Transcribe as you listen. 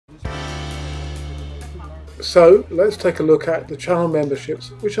So let's take a look at the channel memberships,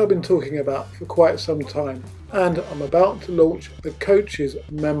 which I've been talking about for quite some time, and I'm about to launch the coaches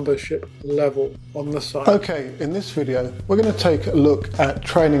membership level on the site. Okay, in this video we're going to take a look at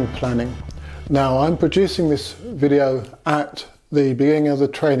training planning. Now I'm producing this video at the beginning of the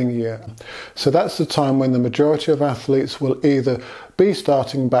training year, so that's the time when the majority of athletes will either be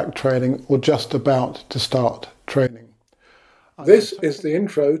starting back training or just about to start training. This is the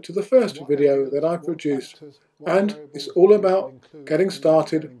intro to the first video that I produced, and it's all about getting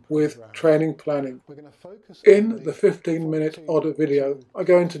started with training planning. In the 15-minute odd video, I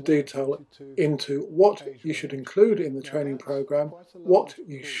go into detail into what you should include in the training program, what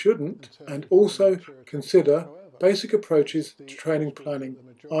you shouldn't, and also consider basic approaches to training planning,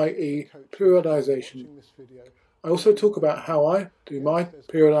 i.e. periodization. I also talk about how I do my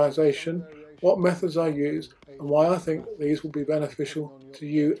periodization, what methods I use, and why I think these will be beneficial to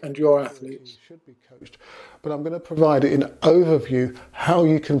you and your athletes. But I'm going to provide in overview how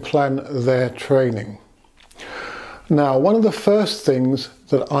you can plan their training. Now, one of the first things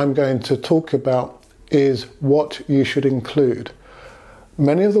that I'm going to talk about is what you should include.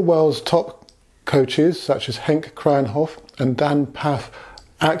 Many of the world's top coaches, such as Henk Kruijnhof and Dan Pfaff,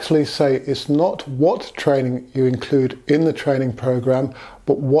 actually say it's not what training you include in the training program,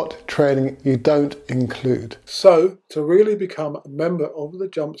 but what training you don't include. So, to really become a member of the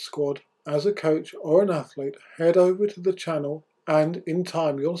Jump Squad as a coach or an athlete, head over to the channel, and in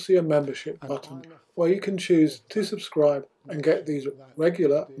time you'll see a membership button where you can choose to subscribe and get these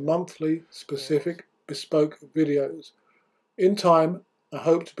regular, monthly, specific, bespoke videos. In time, I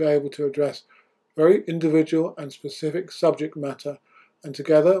hope to be able to address very individual and specific subject matter, and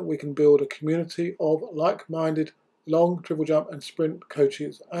together we can build a community of like-minded long, triple jump and sprint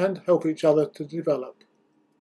coaches and help each other to develop.